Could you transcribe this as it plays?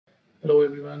Hello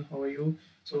everyone, how are you?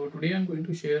 So today I'm going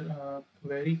to share a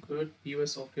very good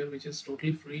POS software which is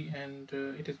totally free and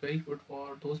it is very good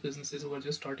for those businesses who are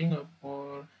just starting up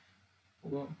or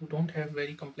who don't have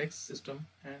very complex system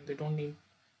and they don't need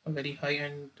a very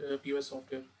high-end POS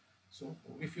software. So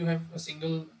if you have a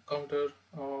single counter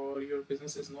or your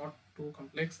business is not too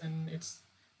complex, then it's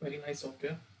very nice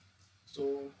software.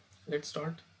 So let's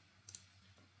start.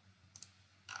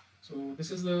 So this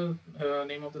is the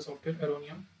name of the software,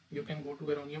 Aronium. You can go to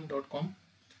aronium.com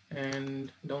and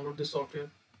download the software.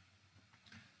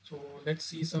 So let's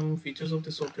see some features of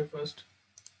the software first.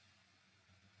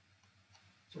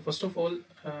 So first of all,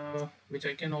 which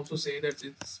I can also say that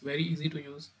it's very easy to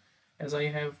use, as I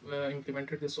have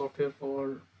implemented this software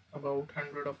for about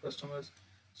 100 of customers.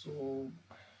 So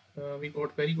we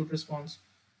got very good response,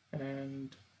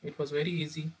 and it was very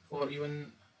easy for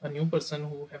even a new person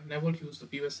who have never used the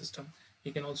POS system.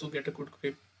 He can also get a good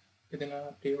grip within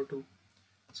a day or two.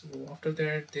 So after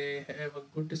that, they have a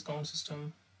good discount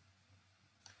system,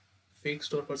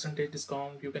 fixed or percentage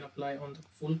discount you can apply on the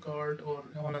full card or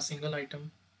on a single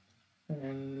item.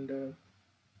 And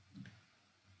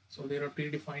so there are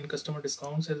predefined customer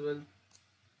discounts as well,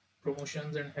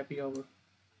 promotions and happy hour.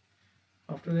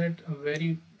 After that, a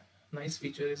very nice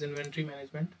feature is inventory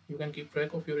management. You can keep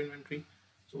track of your inventory.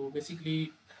 So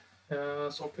basically,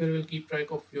 software will keep track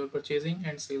of your purchasing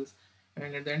and sales,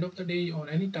 and at the end of the day or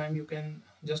any time you can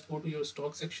just go to your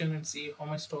stock section and see how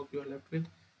much stock you are left with.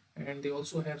 And they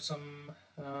also have some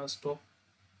stock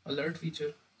alert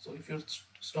feature. So if your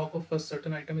stock of a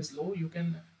certain item is low, you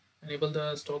can enable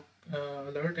the stock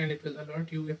alert, and it will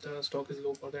alert you if the stock is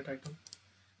low for that item.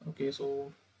 Okay,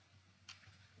 so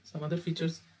some other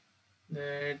features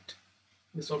that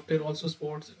the software also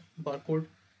supports barcode.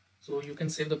 So you can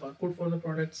save the barcode for the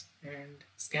products and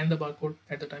scan the barcode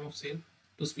at the time of sale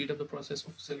to speed up the process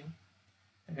of selling.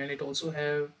 And it also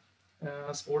have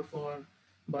support for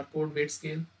barcode weight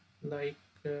scale, like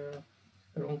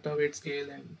Rongta weight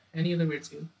scale and any other weight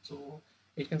scale. So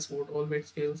it can support all weight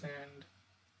scales. And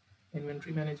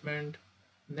inventory management,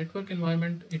 network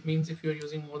environment, it means if you are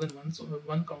using more than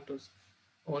one counters,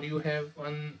 or you have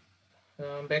one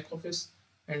back office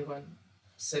and one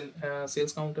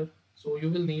sales counter, so you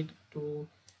will need to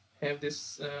have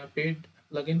this paid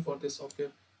plugin for this software.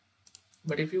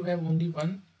 But if you have only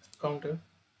one counter,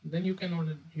 then you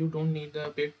don't need the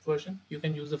paid version, you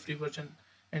can use the free version,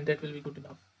 and that will be good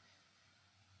enough.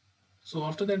 So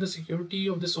after that, the security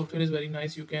of the software is very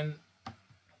nice. You can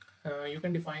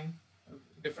define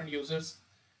different users,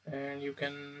 and you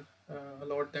can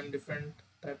allot them different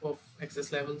type of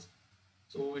access levels.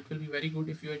 So it will be very good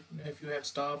if you have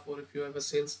staff or if you have a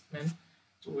salesman.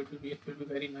 So it will be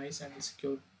very nice and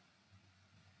secure.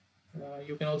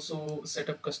 You can also set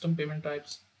up custom payment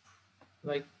types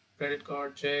like credit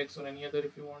card, checks, or any other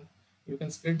if you want. You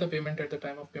can split the payment at the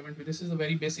time of payment. This is a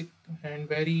very basic and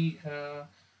very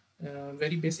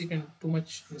basic and too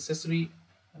much necessary,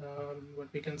 what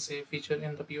we can say, feature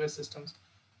in the POS systems,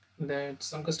 that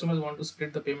some customers want to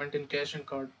split the payment in cash and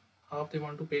card. Half they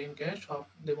want to pay in cash, half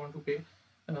they want to pay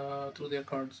through their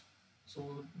cards.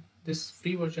 So this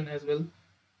free version as well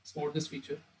support this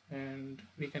feature, and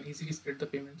we can easily split the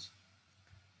payments.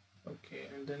 Okay,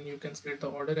 and then you can split the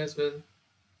order as well,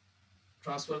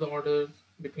 transfer the order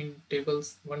between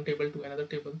tables, one table to another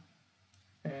table.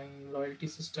 And loyalty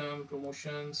system,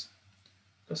 promotions,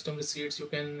 custom receipts, you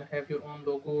can have your own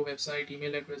logo, website,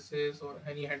 email addresses, or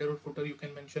any header or footer you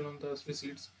can mention on the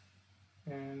receipts.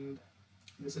 And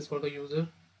this is for the user.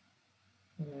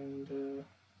 And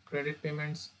credit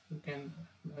payments you can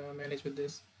manage with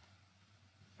this.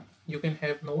 You can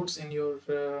have notes in your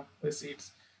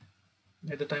receipts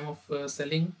at the time of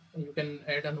selling. You can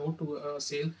add a note to a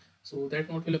sale, so that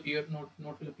note will appear note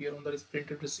will appear on the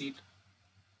printed receipt.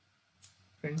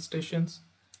 Print stations,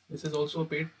 this is also a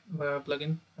paid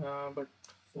plugin, but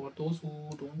for those who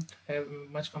don't have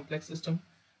much complex system,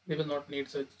 they will not need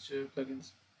such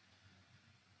plugins.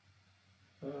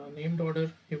 Named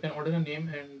order, you can order a name,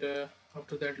 and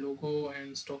after that, logo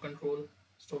and stock control.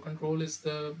 Stock control is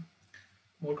the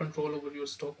more control over your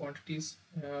stock quantities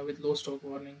with low stock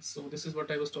warnings. So this is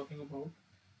what I was talking about.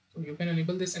 So you can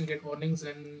enable this and get warnings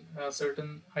when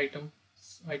certain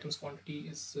items quantity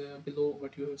is below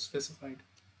what you have specified.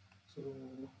 So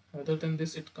other than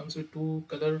this, it comes with two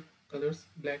colors,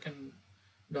 black and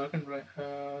dark and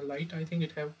light. I think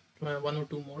it have one or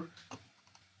two more.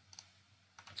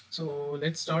 So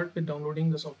let's start with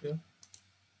downloading the software.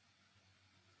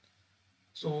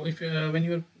 So if when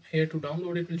you're here to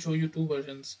download, it will show you two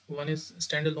versions. One is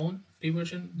standalone free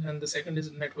version, and the second is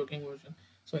networking version.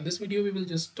 So in this video, we will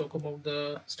just talk about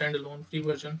the standalone free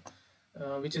version.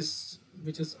 which is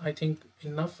I think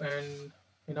enough, and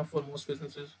enough for most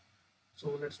businesses.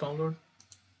 So let's download.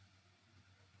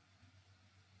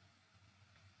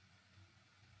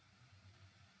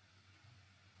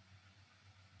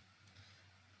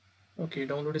 Okay,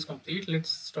 download is complete. Let's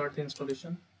start the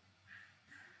installation.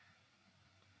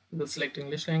 We'll select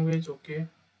English language. Okay.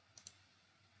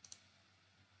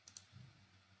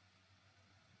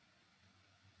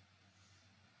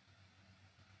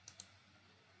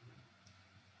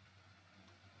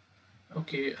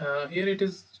 Okay, here it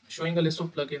is showing a list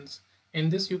of plugins. In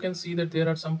this, you can see that there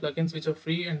are some plugins which are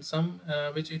free and some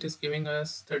which it is giving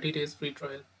us 30 days free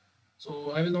trial.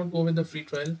 So I will not go with the free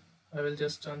trial. I will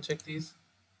just uncheck these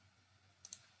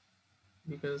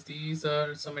because these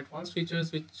are some advanced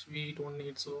features which we don't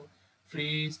need. So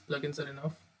free plugins are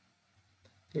enough.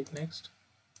 Click next.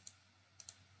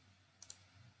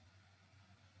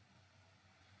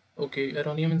 Okay,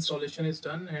 Aronium installation is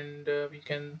done, and we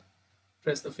can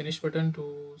press the finish button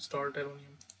to start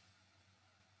Aronium.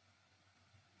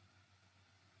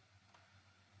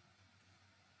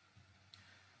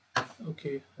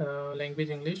 Okay, language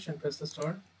English, and press the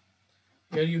start.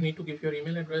 Here you need to give your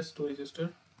email address to register.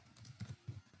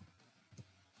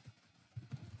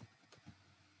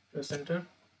 Press enter.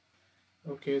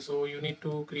 Okay, so you need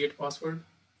to create password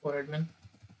for admin.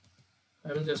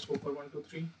 I will just go for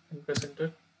 123 and press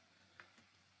enter.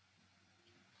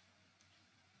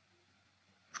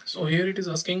 So here it is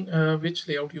asking which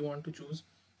layout you want to choose,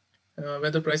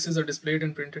 whether prices are displayed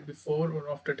and printed before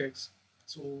or after tax.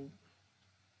 So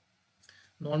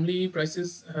normally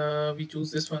prices, we choose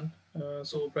this one.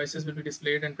 So prices will be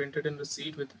displayed and printed in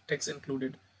receipt with tax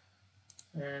included.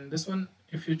 And this one,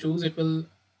 if you choose, it will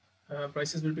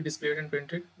prices will be displayed and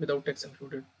printed without tax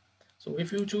included. So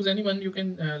if you choose any one, you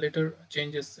can later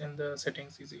change this in the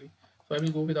settings easily. So I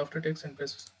will go with after tax and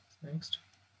press next.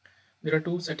 There are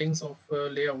two settings of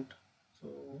layout.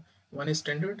 So one is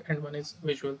standard and one is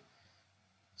visual.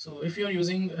 So if you are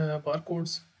using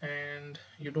barcodes and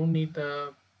you don't need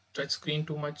the touch screen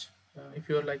too much, if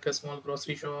you are like a small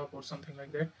grocery shop or something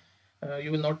like that,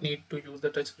 you will not need to use the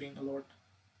touch screen a lot.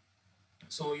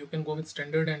 So you can go with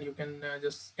standard and you can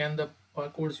just scan the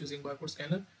barcodes using barcode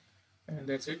scanner, and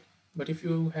that's it. But if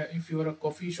you are a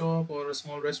coffee shop or a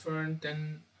small restaurant,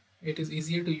 then it is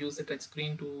easier to use the touch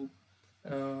screen to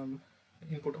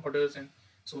input orders. And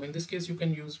so in this case you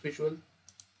can use visual.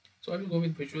 So I will go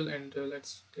with visual, and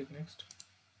let's click next,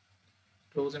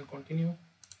 close and continue.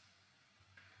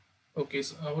 Okay,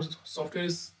 so our software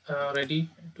is ready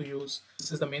to use.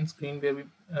 This is the main screen where we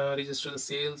register the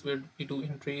sales, where we do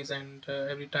entries, and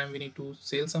every time we need to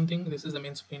sell something, this is the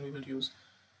main screen we will use.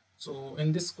 So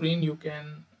in this screen you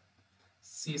can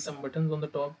see some buttons on the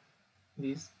top,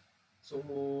 these.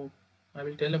 So I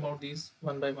will tell about these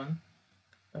one by one.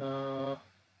 uh,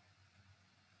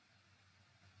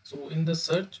 so in the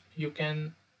search you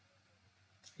can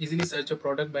easily search a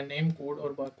product by name, code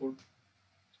or barcode.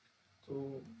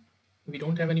 So we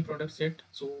don't have any products yet,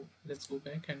 so let's go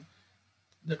back. And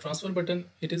the transfer button,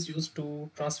 it is used to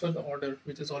transfer the order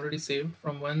which is already saved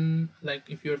from one, like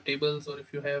if you have tables or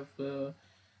if you have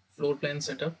floor plan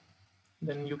setup,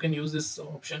 then you can use this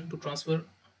option to transfer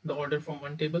the order from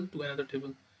one table to another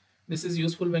table. This is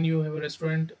useful when you have a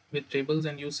restaurant with tables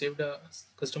and you saved a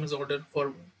customer's order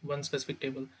for one specific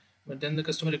table, but then the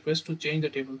customer requests to change the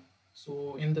table.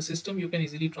 So in the system, you can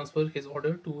easily transfer his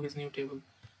order to his new table.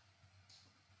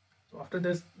 So after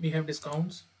this, we have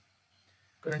discounts.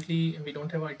 Currently, we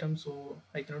don't have items, so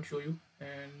I cannot show you.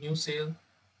 And new sale,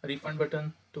 refund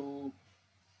button to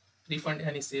refund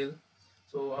any sale.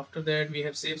 So after that, we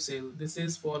have save sale. This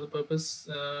is for the purpose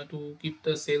to keep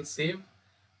the sale safe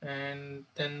and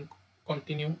then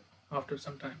continue after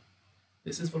some time.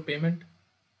 This is for payment.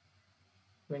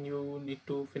 When you need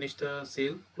to finish the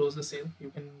sale, close the sale, you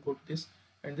can go to this.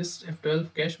 And this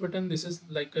F12 cash button, this is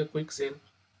like a quick sale.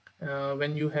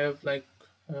 When you have like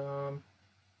when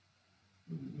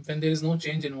there is no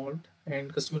change involved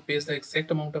and customer pays the exact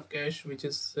amount of cash which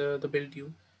is the bill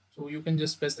due, so you can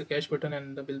just press the cash button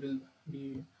and the bill will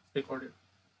be recorded.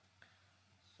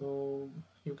 So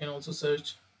you can also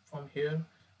search from here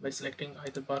by selecting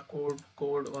either barcode,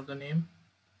 code or the name.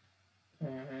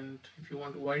 And if you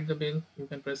want to write the bill, you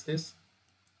can press this.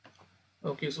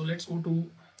 Okay, so let's go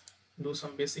to do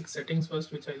some basic settings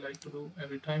first, which I like to do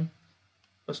every time.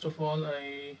 First of all,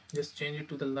 I just change it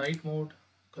to the light mode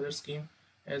color scheme,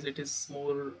 as it is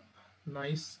more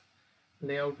nice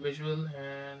layout visual,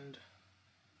 and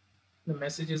the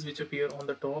messages which appear on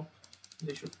the top,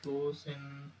 they should close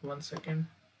in 1 second.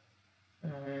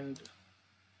 And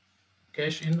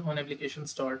cash in on application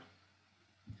start.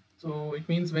 So it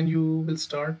means when you will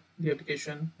start the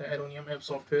application, the Aronium app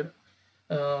software,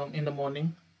 in the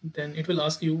morning, then it will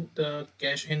ask you the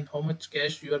cash in, how much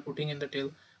cash you are putting in the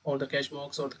till or the cash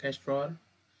box or the cash drawer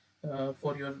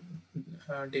for your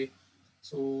day.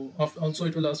 So also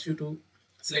it will ask you to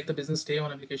select the business day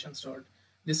on application start.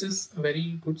 This is a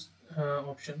very good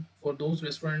option for those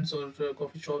restaurants or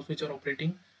coffee shops which are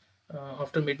operating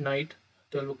after midnight,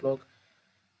 12 o'clock.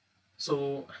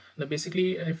 So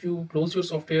basically, if you close your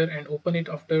software and open it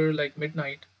after like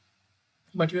midnight,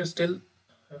 but you are still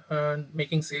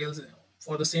making sales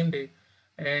for the same day,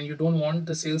 and you don't want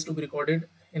the sales to be recorded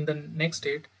in the next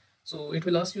date, so it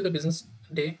will ask you the business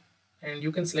day, and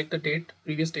you can select the date,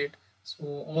 previous date. So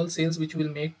all sales which you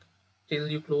will make till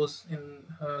you close in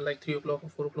like 3 o'clock or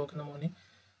 4 o'clock in the morning,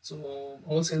 so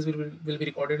all sales will be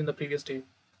recorded in the previous day,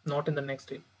 not in the next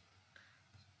day.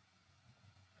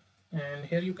 And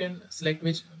here you can select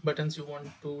which buttons you want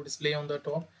to display on the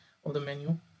top of the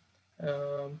menu.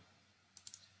 I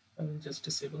will just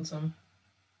disable some.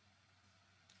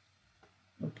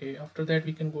 Okay, after that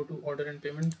we can go to order and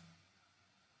payment.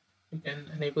 We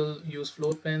can enable use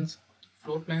floor plans.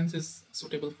 Floor plans is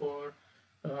suitable for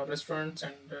restaurants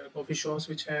and coffee shops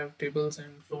which have tables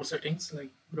and floor settings like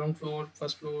ground floor,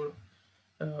 first floor,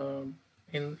 uh,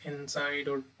 inside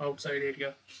or outside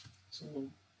area. So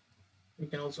we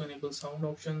can also enable sound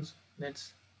options.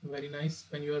 That's very nice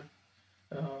when you are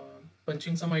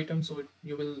punching some item, so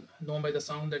you will know by the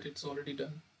sound that it's already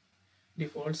done.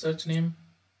 Default search name.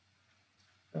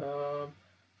 Uh,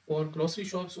 for grocery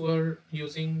shops who are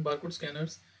using barcode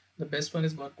scanners, the best one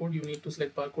is Barcode. You need to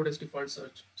select Barcode as default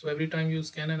search. So every time you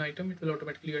scan an item, it will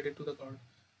automatically add it to the cart.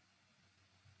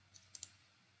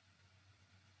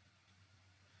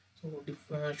 So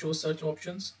show search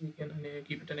options, we can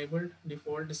keep it enabled.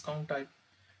 Default discount type.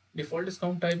 Default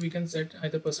discount type we can set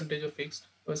either percentage or fixed.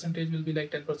 Percentage will be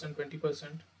like 10%, 20%,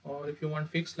 or if you want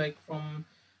fixed like from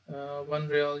 1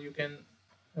 real, you can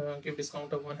give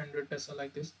discount of 100 paisa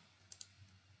like this.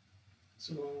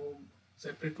 So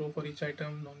separate row for each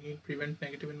item, no need, prevent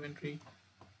negative inventory.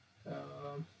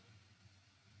 Uh,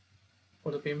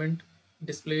 for the payment,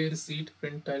 display receipt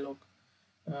print dialog.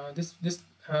 This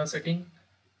setting,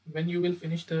 when you will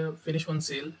finish one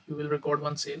sale, you will record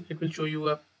one sale, it will show you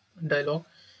a dialog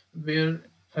where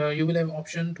you will have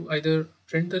option to either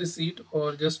print the receipt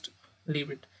or just leave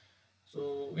it.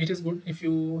 So it is good if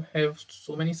you have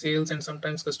so many sales and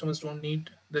sometimes customers don't need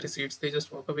the receipts, they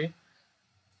just walk away,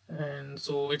 and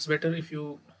so it's better if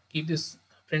you keep this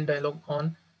print dialog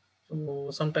on. So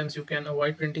sometimes you can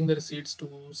avoid printing the receipts to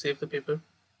save the paper.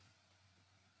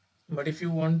 But if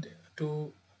you want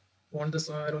this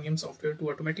Aronium software to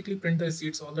automatically print the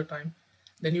receipts all the time,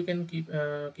 then you can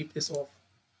keep this off.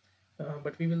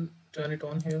 But we will turn it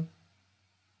on here.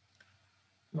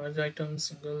 Merge items,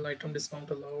 single item discount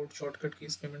allowed, shortcut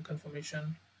keys, payment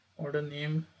confirmation, order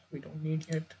name we don't need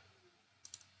yet.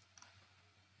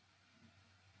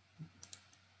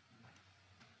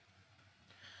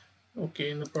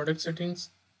 Okay, in the product settings,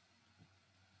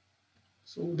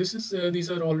 so this is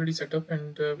these are already set up,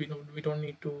 and we don't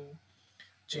need to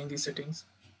change these settings.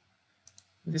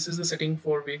 This is the setting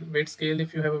for weight scale.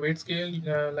 If you have a weight scale,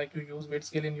 like you use weight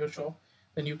scale in your shop,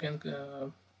 then you can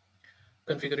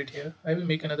configure it here. I will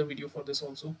make another video for this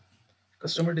also.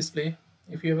 Customer display.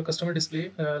 If you have a customer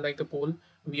display like the poll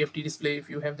VFT display, if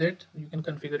you have that, you can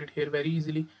configure it here very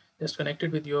easily. Just connect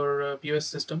it with your POS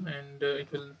system, and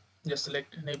it will just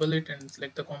enable it and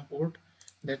select the COM port.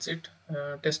 That's it.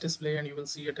 Test display, and you will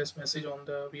see a test message on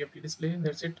the VFT display.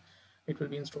 That's it. It will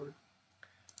be installed.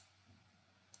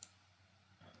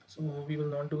 So we will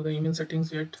not do the email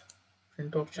settings yet.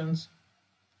 Print options.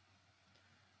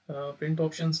 Print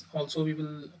options also we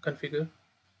will configure.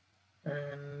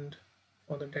 And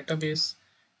for the database,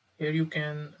 here you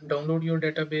can download your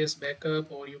database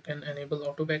backup, or you can enable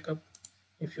auto backup.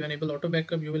 If you enable auto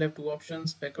backup, you will have two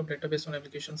options: backup database on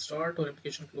application start or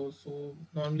application close. So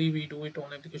normally we do it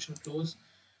on application close,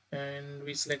 and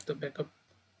we select the backup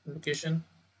location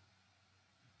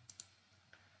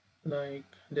like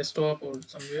desktop or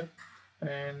somewhere,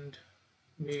 and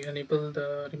we enable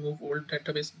the remove old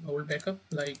backup,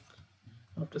 like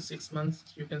after 6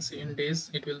 months, you can see in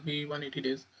days it will be 180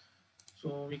 days.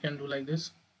 So we can do like this,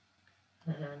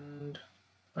 and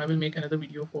I will make another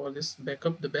video for this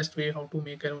backup, the best way how to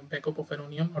make a backup of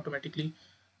Aronium automatically,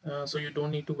 so you don't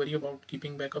need to worry about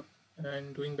keeping backup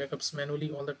and doing backups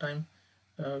manually all the time.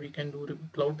 We can do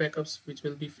cloud backups which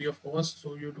will be free of cost,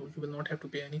 so you will not have to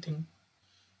pay anything.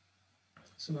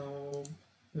 So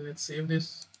let's save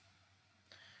this.